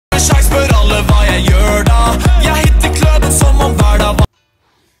slags spør alle hva jeg gjør da. Jeg hitter kløden som om hver dag.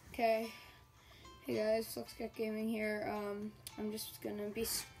 Okay, hey guys, Fluxcat Gaming here. I'm just gonna be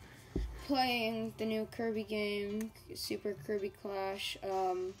playing the new Kirby game, Super Kirby Clash,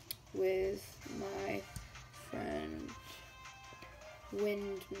 with my friend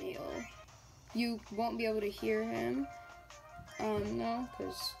Windmill. You won't be able to hear him, no,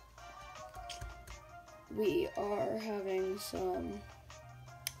 because we are having some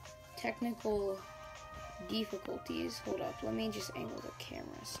technical difficulties. Hold up, let me just angle the camera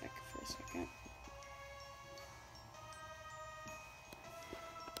for a second.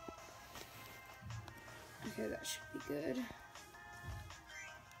 Okay, that should be good.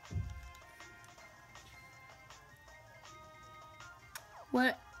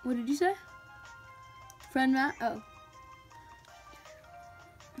 What did you say? Friend Matt? Oh.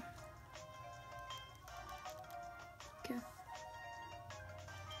 Okay.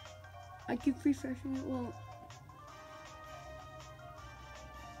 I keep refreshing it. Well,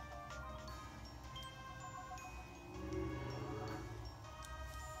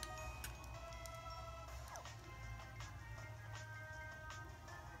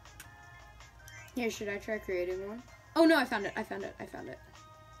 here, should I try creating one? Oh no, I found it.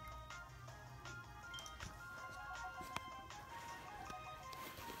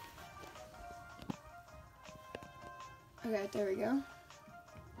 Okay, there we go.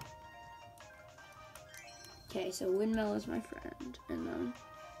 Okay, so Windmill is my friend, and then,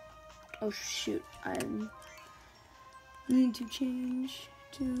 oh shoot, I need to change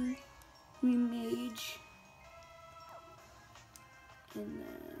to remage, and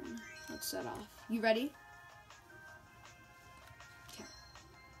then let's set off. You ready? Okay.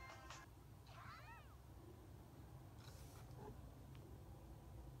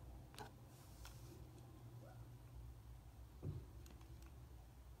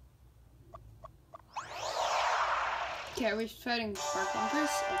 Okay, are we fighting spark bunkers?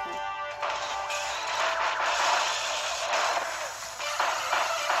 Okay.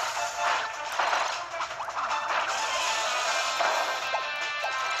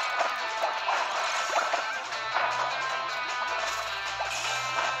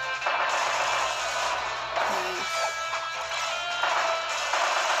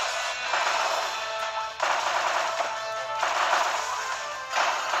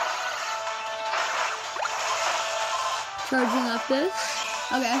 Charging up this.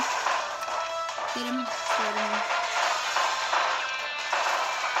 Okay. Hit him. Hit him.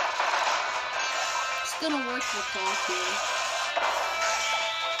 It's gonna work the clock here.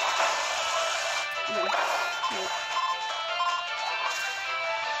 Okay. Good.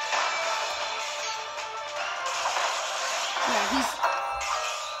 Yeah,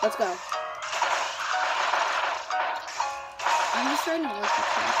 let's go. I'm just trying to work the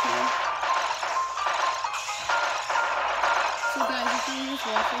clock here. So guys, if you're just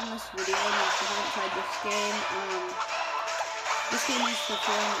watching this video and you haven't tried this game is for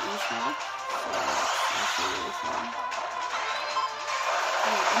free on the eShop, so it's actually really fun.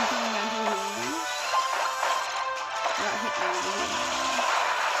 Okay, I'm coming down to the healing. I got hit by the healing.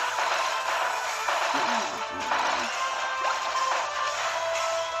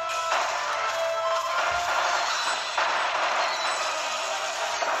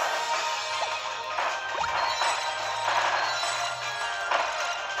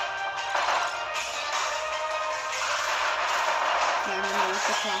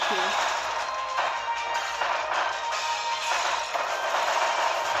 The clock here.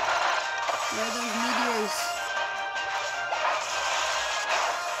 Where are those meteors?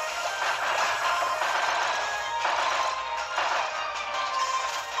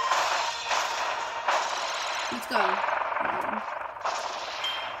 Let's go.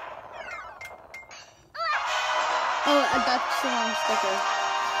 Oh, that's the wrong sticker.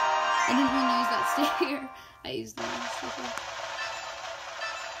 I didn't mean to use that sticker. I used the wrong sticker.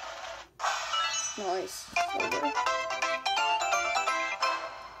 Nice. Over.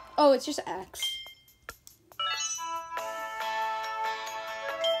 Oh, it's just X.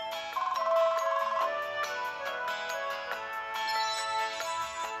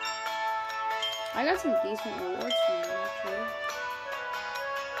 I got some decent rewards from it, actually.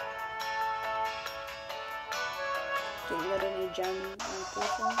 Didn't get any gem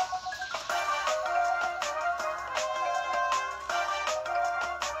portion.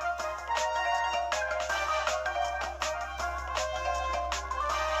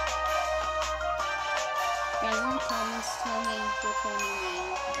 Guys, in the comments, tell me which one you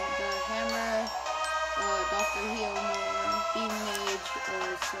want. The hammer, Dr. Healmore, Beam Mage, or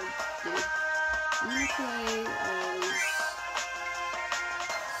Sword Dude. I'm gonna play as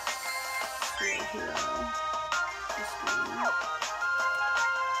hero. This game.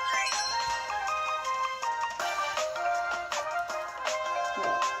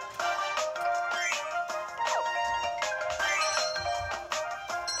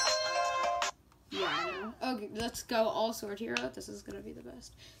 Yeah, I know. Okay, let's go all sword hero. This is gonna be the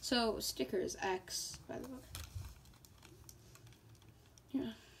best. So stickers X, by the way.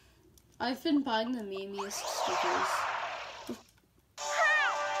 Yeah. I've been buying the memeiest stickers.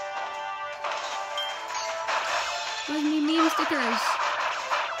 Where's me meme stickers?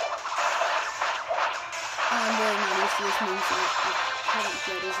 Oh, I'm really not used to this meme, so I haven't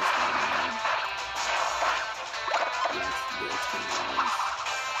played as this game anymore. Yes, it's kind of nice.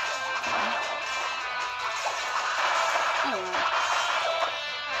 Oh, wow.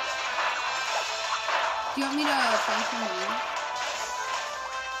 Do you want me to flank from me?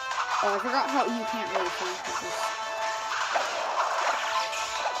 Oh, I forgot how you can't really flank with this.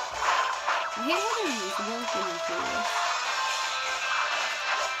 I hate how they're invincible when you do this.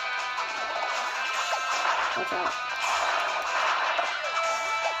 Watch out.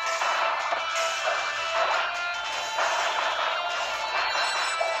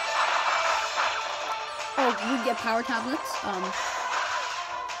 Oh, we get power tablets.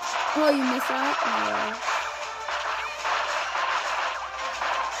 Oh, you missed that? Oh,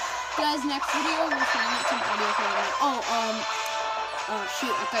 guys, next video we're trying to get some audio for it. Oh,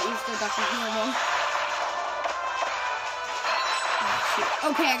 shoot, I thought you still got the normal. Oh, shoot.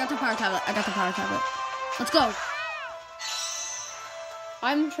 Okay, I got the power tablet. Let's go.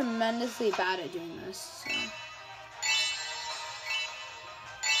 I'm tremendously bad at doing this, so.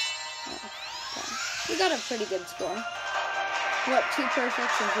 Oh, okay. We got a pretty good score. We're up 2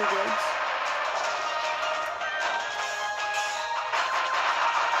 perfects and 2 goods.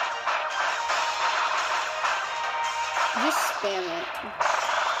 Just spam it.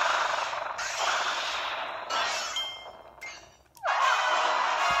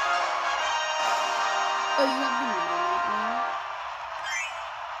 Oh, you have the middle right now?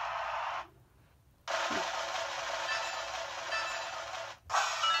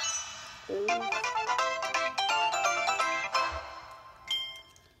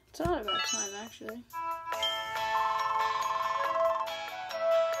 It's not a bad time, actually.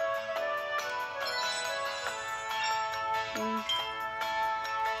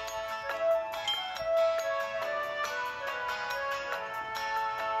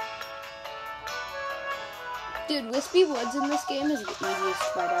 Dude, Wispy Woods in this game is the easiest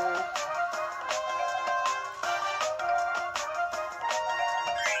fight ever.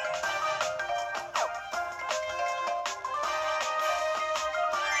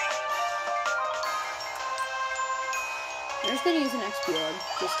 I'm just gonna use an XP orb,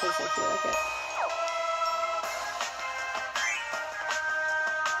 just because I feel like it.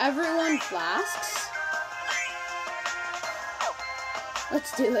 Everyone flasks?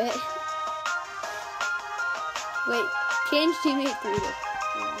 Let's do it. Wait, change teammate 3 to...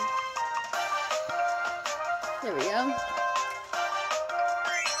 There we go.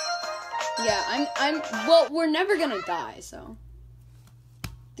 Yeah, well, we're never gonna die, so.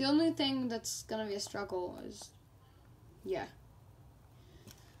 The only thing that's gonna be a struggle is... Yeah.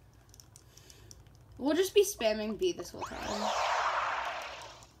 We'll just be spamming B this whole time.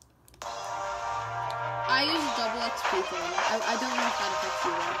 I use double XP thing. I don't know if that affects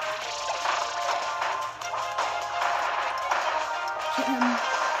you though. Hit him.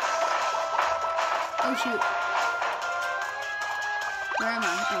 Oh shoot. Where am I?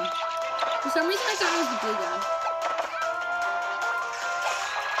 Oh. For some reason I thought it was the blue guy.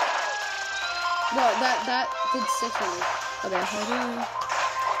 Well, that did 6 on it. Okay, how do you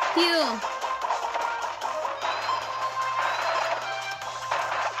heal?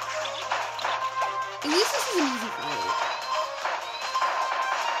 At least this is an easy fight.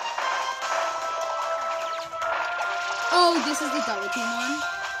 Oh, this is the double team one?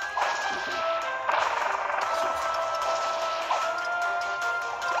 Okay.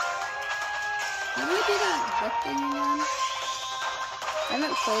 How do I do that book thing again? I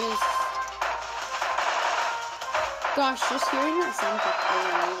haven't played as... Gosh, just hearing that sound effect over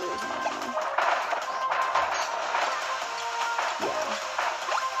and over is annoying. Yeah.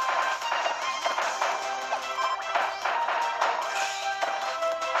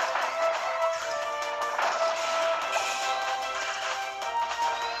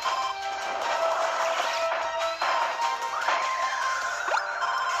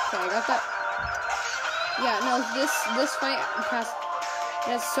 Okay, I got that. Yeah, no, this fight has,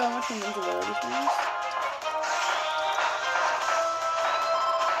 it has so much invincibility things.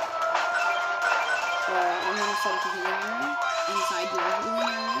 I'm gonna set up a healing area inside your healing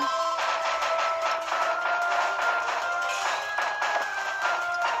area.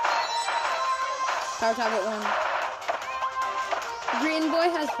 Power tablet 1. Green boy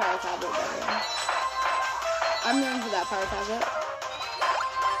has power tablet, by the way. I'm going for that power tablet.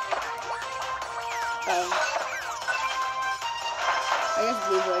 Oh. I guess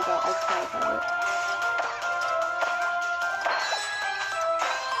blue boy got a power tablet.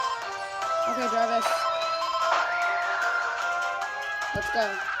 Okay, Jarvis. Let's go.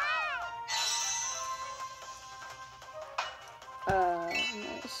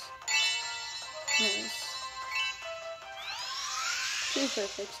 Nice. Nice. 2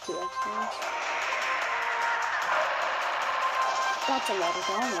 perfects, 2 excellents. That's a lot of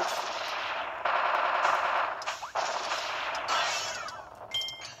damage.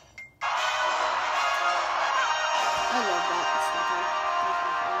 I love that stuff.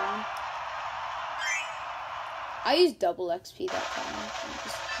 I used double XP that time. I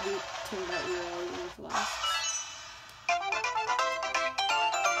just turned out really fast.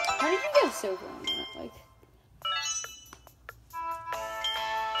 How did you get silver on that? Like,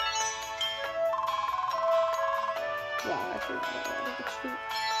 wow, I forgot about that. Look at you.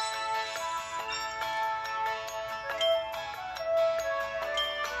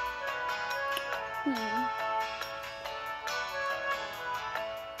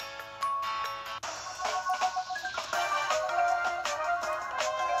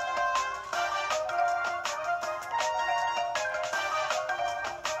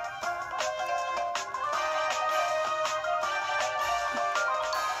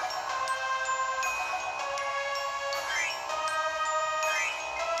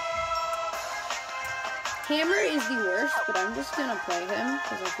 Hammer is the worst, but I'm just gonna play him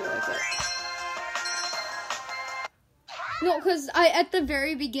because I feel like it. No, because at the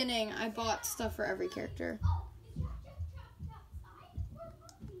very beginning, I bought stuff for every character.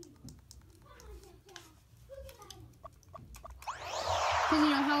 Because you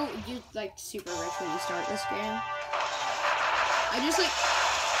know how you're like super rich when you start this game? I just like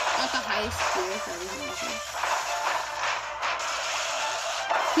got the highest gear for everything else.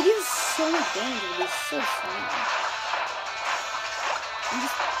 He does so much damage, but he's so strong. I'm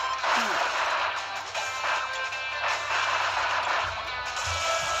just...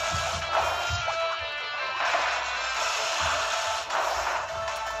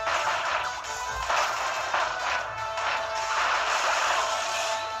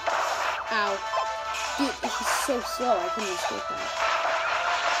 Ow. Dude, he's so slow, I couldn't escape that.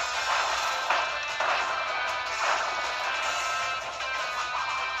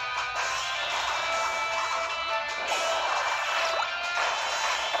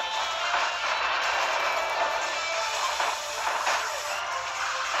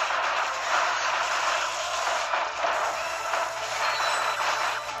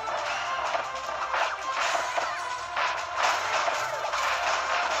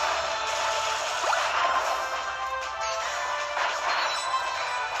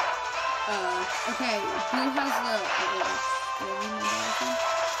 Okay, blue has the...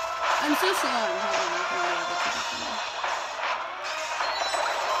 I'm so slow on having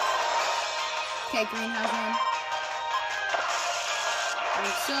okay, green has one.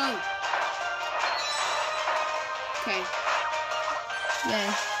 I'm so... Okay. Yay.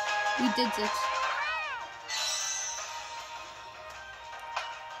 We did it.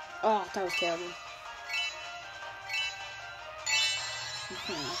 Oh, that was terrible.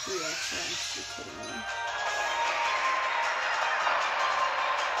 Okay, 3 extra. You're kidding me.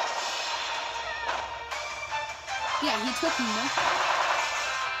 Yeah, he took nothing.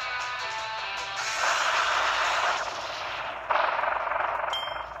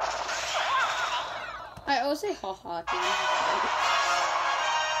 I always say haha at the end of the fight.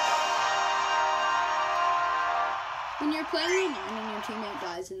 When you're playing online and your teammate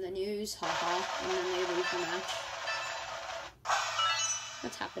dies and then you use haha and then they lose the match.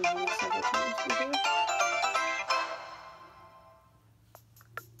 That's happened to me several times before.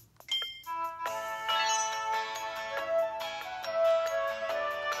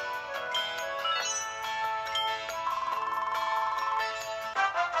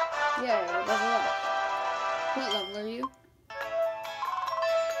 Yeah, level up. What level are you?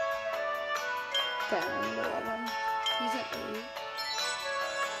 Okay, I'm at 11. He's at 8.